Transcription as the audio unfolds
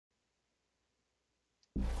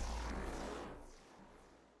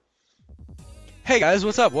Hey guys,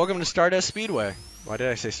 what's up? Welcome to Stardust Speedway. Why did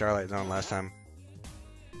I say Starlight Zone last time?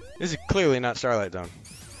 This is clearly not Starlight Zone.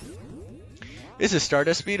 This is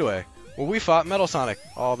Stardust Speedway, where we fought Metal Sonic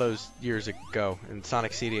all those years ago in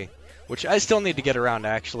Sonic CD, which I still need to get around to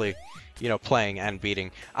actually, playing and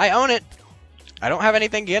beating. I own it. I don't have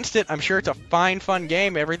anything against it. I'm sure it's a fine, fun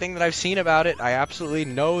game. Everything that I've seen about it, I absolutely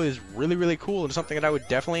know is really, really cool and something that I would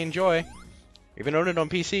definitely enjoy. Even own it on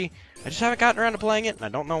PC. I just haven't gotten around to playing it, and I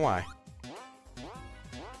don't know why.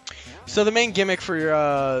 So the main gimmick for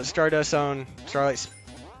your Stardust Zone, Stardust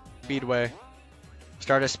Speedway,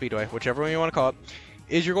 whichever one you want to call it,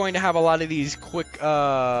 is you're going to have a lot of these quick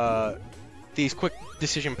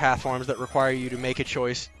decision platforms that require you to make a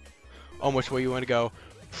choice on which way you want to go,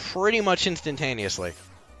 pretty much instantaneously.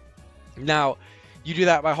 Now, you do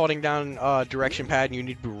that by holding down direction pad, and you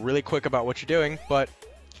need to be really quick about what you're doing, but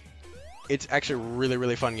it's actually a really,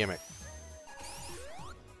 really fun gimmick.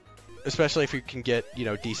 Especially if you can get,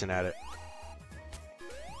 decent at it.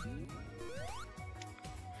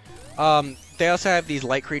 They also have these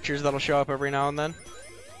light creatures that'll show up every now and then.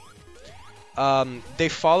 They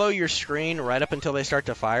follow your screen right up until they start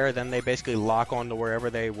to fire, then they basically lock on to wherever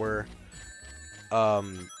they were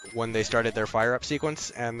when they started their fire-up sequence,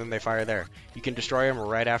 and then they fire there. You can destroy them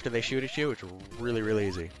right after they shoot at you, which is really, really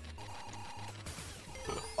easy.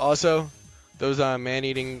 Also, those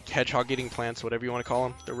man-eating, hedgehog-eating plants, whatever you want to call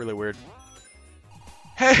them, they're really weird.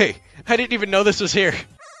 Hey! I didn't even know this was here!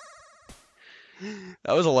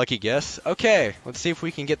 That was a lucky guess. Okay, let's see if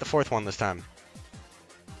we can get the fourth one this time.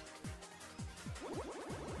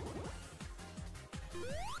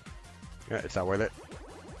 Yeah, it's not worth it.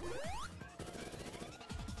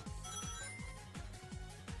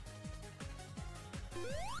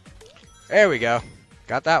 There we go.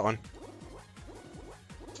 Got that one.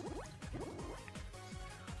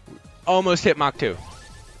 Almost hit Mach 2.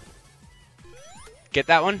 Get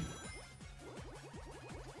that one?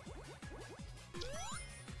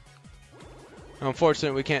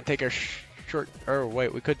 Unfortunately, we can't take our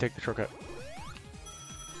wait, we could take the shortcut.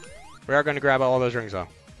 We are going to grab all those rings, though.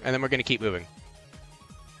 And then we're going to keep moving.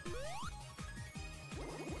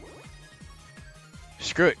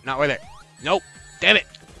 Screw it. Not worth it. Nope. Damn it.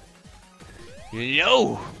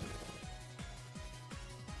 No.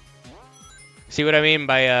 See what I mean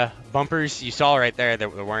by bumpers? You saw right there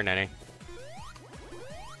that there weren't any.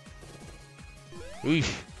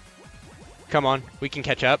 Oof. Come on. We can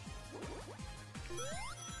catch up.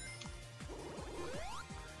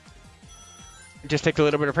 Just takes a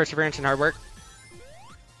little bit of perseverance and hard work.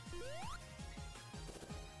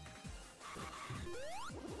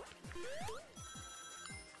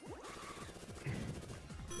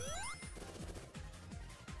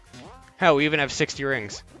 Hell, we even have 60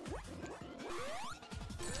 rings.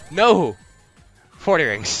 No! 40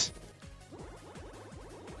 rings.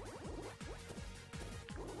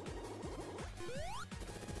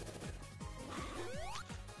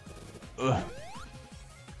 Ugh.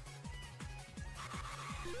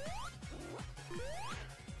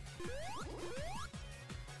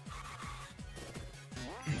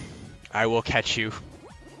 I will catch you.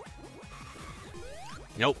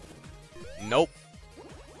 Nope. Nope.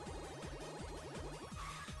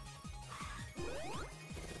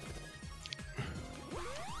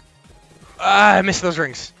 Ah, I missed those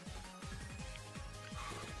rings.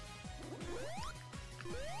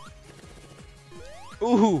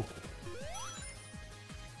 Ooh.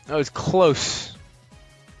 That was close.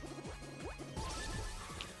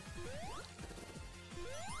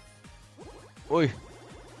 Oi.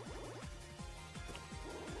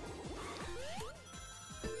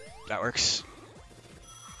 That works.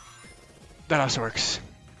 That also works.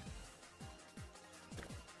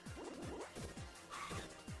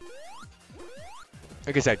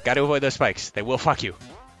 Like I said, gotta avoid those spikes. They will fuck you.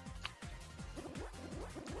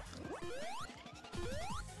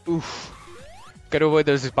 Oof. Gotta avoid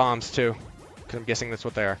those bombs too, because I'm guessing that's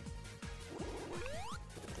what they are.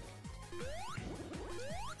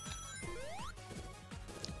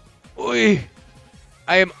 Oi!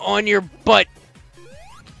 I am on your butt!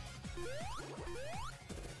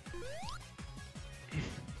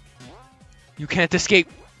 You can't escape.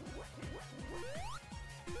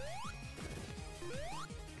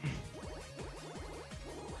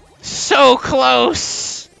 So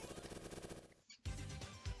close!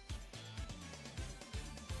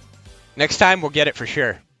 Next time, we'll get it for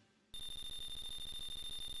sure.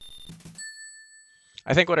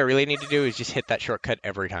 I think what I really need to do is just hit that shortcut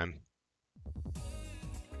every time.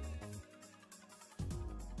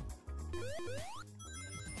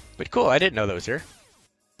 But cool, I didn't know that was here.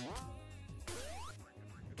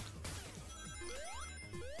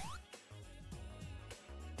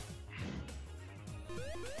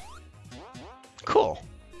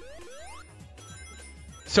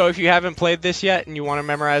 So if you haven't played this yet and you want to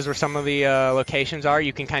memorize where some of the locations are,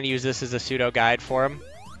 you can kind of use this as a pseudo guide for them.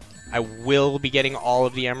 I will be getting all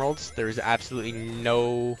of the emeralds. There's absolutely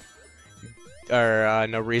no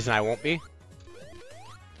reason I won't be.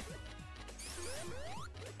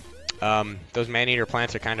 Those man-eater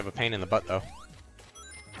plants are kind of a pain in the butt, though.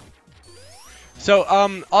 So,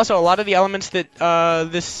 also, a lot of the elements that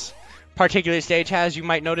this particular stage has, you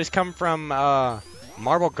might notice, come from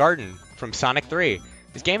Marble Garden from Sonic 3.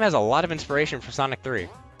 This game has a lot of inspiration from Sonic 3.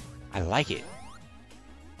 I like it.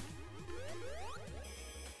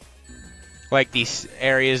 Like these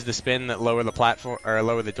areas, the spin that lower the platform or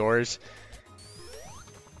lower the doors.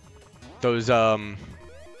 Those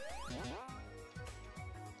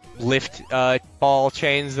lift ball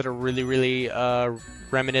chains that are really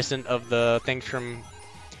reminiscent of the things from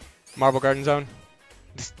Marble Garden Zone.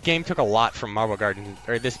 This game took a lot from Marble Garden,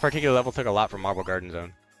 or this particular level took a lot from Marble Garden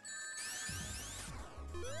Zone.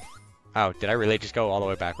 Oh, did I really just go all the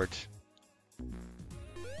way backwards?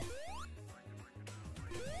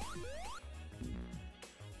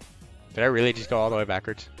 Did I really just go all the way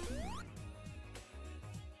backwards?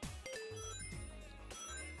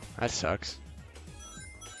 That sucks.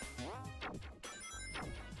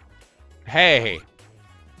 Hey!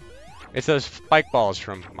 It's those spike balls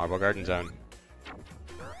from Marble Garden Zone.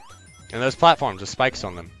 And those platforms with spikes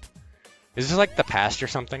on them. Is this like the past or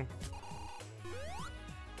something?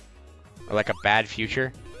 Or like a bad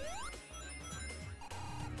future?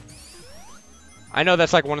 I know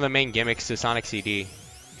that's like one of the main gimmicks to Sonic CD.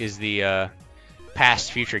 Is the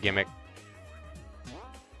past future gimmick.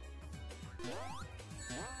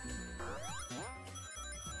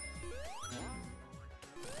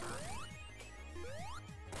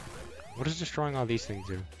 What does destroying all these things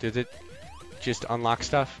do? Did it just unlock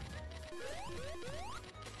stuff?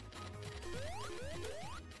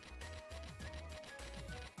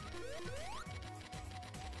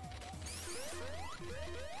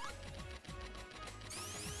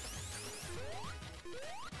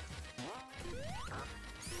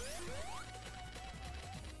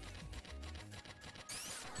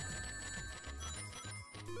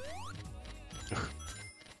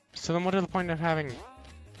 So then what is the point of having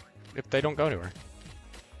if they don't go anywhere?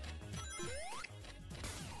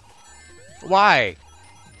 Why?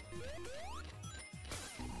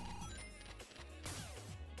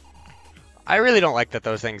 I really don't like that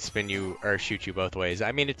those things spin you or shoot you both ways.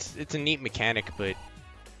 I mean, it's a neat mechanic, but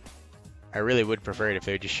I really would prefer it if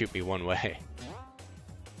they would just shoot me one way.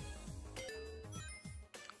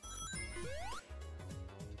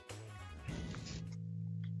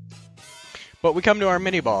 But we come to our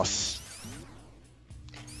mini-boss,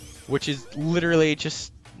 which is literally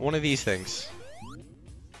just one of these things.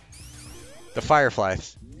 The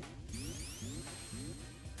fireflies.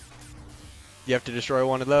 You have to destroy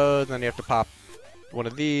one of those, then you have to pop one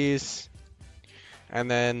of these, and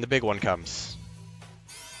then the big one comes.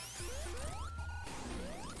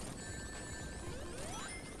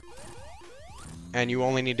 And you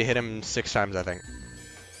only need to hit him 6 times, I think.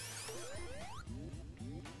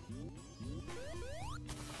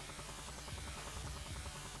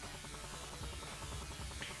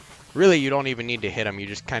 Really, you don't even need to hit them, you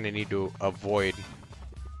just kind of need to avoid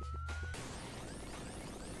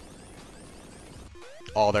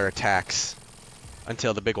all their attacks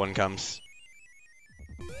until the big one comes.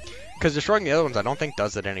 Because destroying the other ones I don't think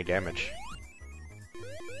does it any damage.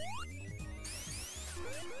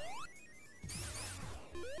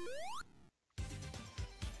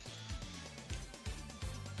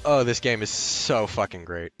 Oh, this game is so fucking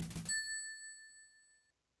great.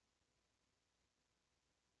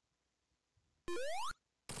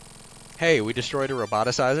 Hey, we destroyed a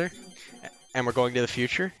roboticizer, and we're going to the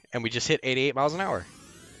future, and we just hit 88 miles an hour.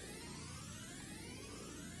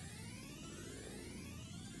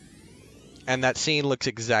 And that scene looks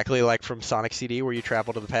exactly like from Sonic CD, where you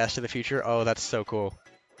travel to the past to the future. Oh, that's so cool.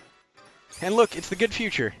 And look, it's the good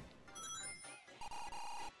future.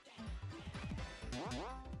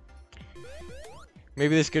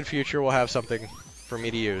 Maybe this good future will have something for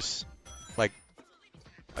me to use. Like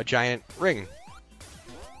a giant ring.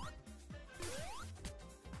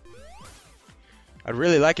 I'd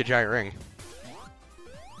really like a giant ring.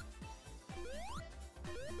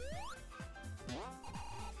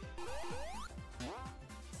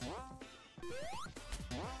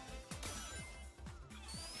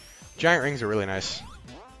 Giant rings are really nice.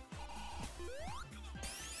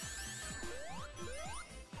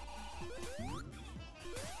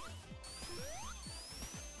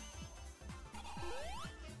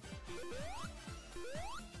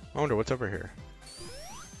 I wonder what's over here.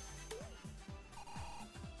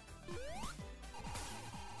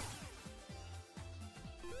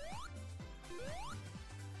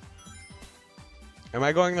 Am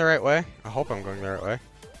I going the right way? I hope I'm going the right way.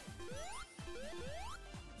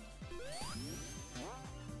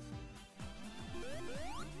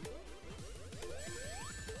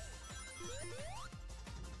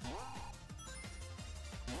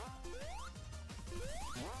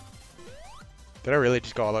 Did I really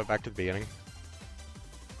just go all the way back to the beginning?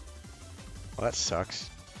 Well, that sucks.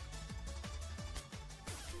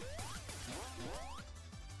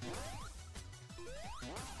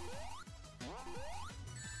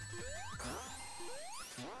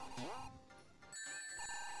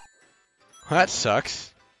 Well, that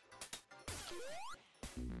sucks.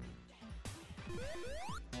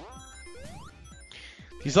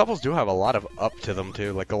 These levels do have a lot of up to them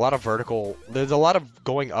too, like a lot of vertical. There's a lot of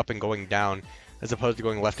going up and going down as opposed to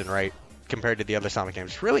going left and right compared to the other Sonic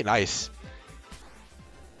games. It's really nice.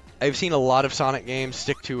 I've seen a lot of Sonic games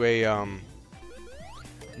stick to a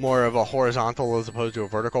more of a horizontal as opposed to a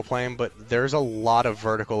vertical plane, but there's a lot of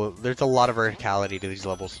verticality to these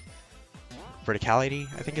levels. Verticality,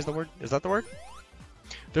 I think is the word. Is that the word?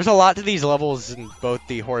 There's a lot to these levels in both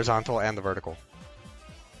the horizontal and the vertical.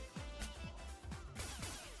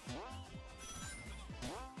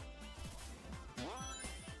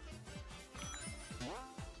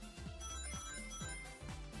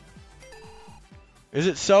 Is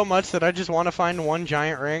it so much that I just want to find one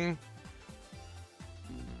giant ring?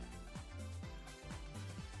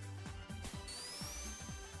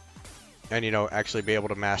 And, you know, actually be able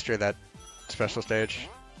to master that special stage?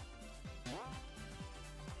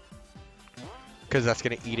 Because that's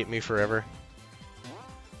going to eat at me forever.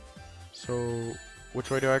 So, which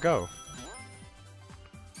way do I go?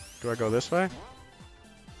 Do I go this way?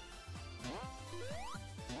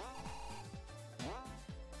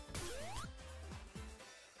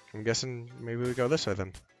 I'm guessing maybe we go this way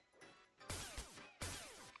then.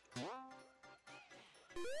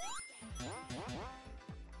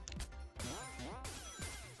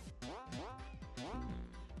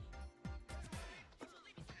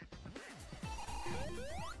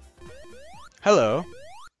 Hello.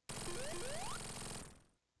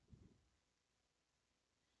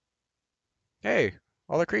 Hey,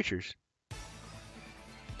 all the creatures.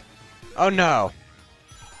 Oh no.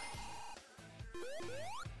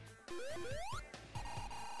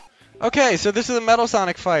 Okay, so this is a Metal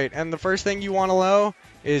Sonic fight, and the first thing you want to know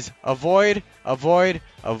is avoid, avoid,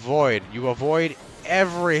 avoid. You avoid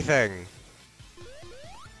everything.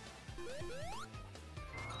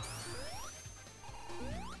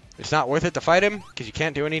 It's not worth it to fight him, because you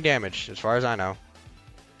can't do any damage, as far as I know.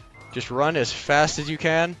 Just run as fast as you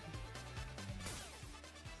can.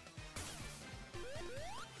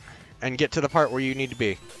 And get to the part where you need to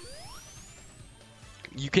be.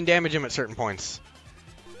 You can damage him at certain points.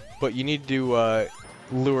 But you need to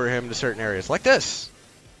lure him to certain areas, like this.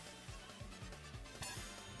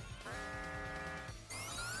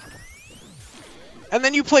 And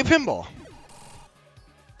then you play pinball.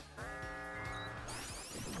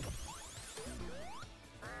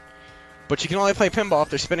 But you can only play pinball if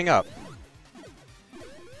they're spinning up.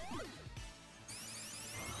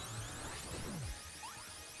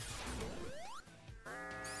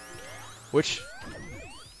 Which,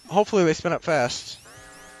 hopefully they spin up fast.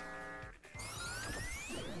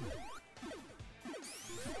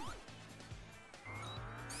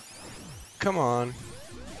 Come on.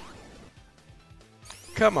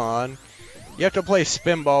 Come on. You have to play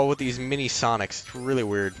spinball with these mini Sonics. It's really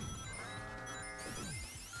weird.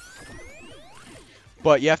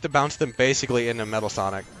 But you have to bounce them basically into Metal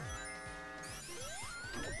Sonic.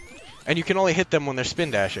 And you can only hit them when they're spin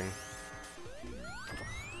dashing.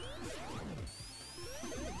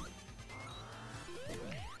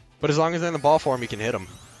 But as long as they're in the ball form, you can hit them.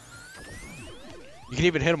 You can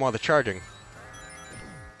even hit them while they're charging.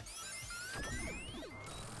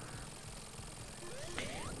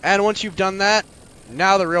 And once you've done that,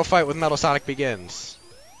 now the real fight with Metal Sonic begins.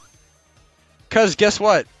 'Cause guess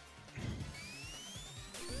what?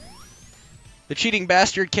 The cheating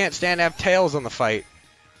bastard can't stand to have Tails on the fight.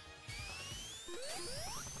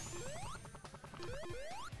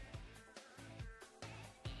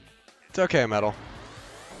 It's okay, Metal.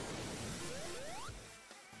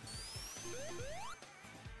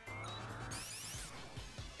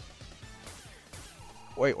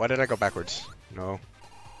 Wait, why did I go backwards? No.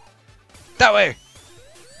 That way!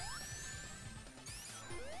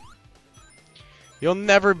 You'll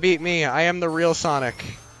never beat me. I am the real Sonic.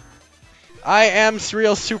 I am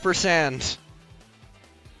real Super Sand.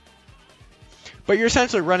 But you're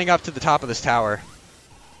essentially running up to the top of this tower.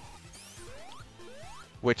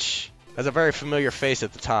 Which has a very familiar face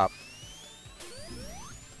at the top.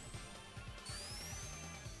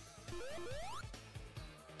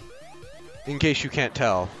 In case you can't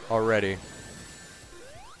tell already.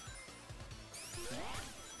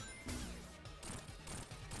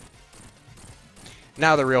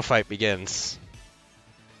 Now the real fight begins.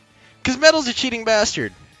 'Cause Metal's a cheating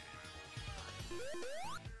bastard.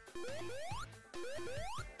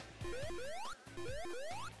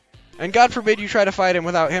 And God forbid you try to fight him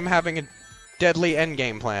without him having a deadly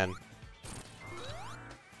endgame plan.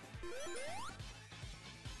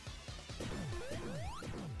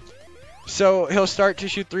 So he'll start to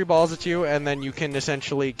shoot 3 balls at you, and then you can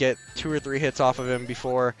essentially get 2 or 3 hits off of him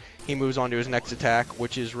before he moves on to his next attack,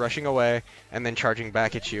 which is rushing away and then charging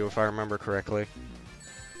back at you, if I remember correctly.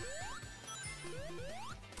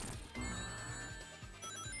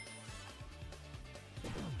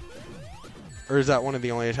 Or is that one of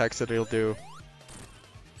the only attacks that he'll do?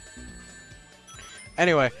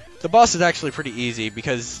 Anyway, the boss is actually pretty easy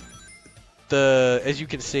because as you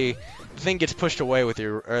can see, the thing gets pushed away with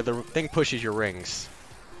the thing pushes your rings.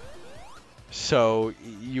 So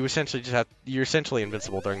you essentially you're essentially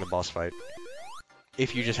invincible during the boss fight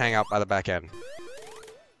if you just hang out by the back end.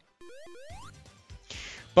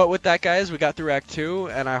 But with that, guys, we got through Act 2,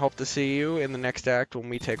 and I hope to see you in the next act when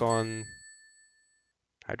we take on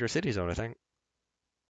Hydra City Zone, I think.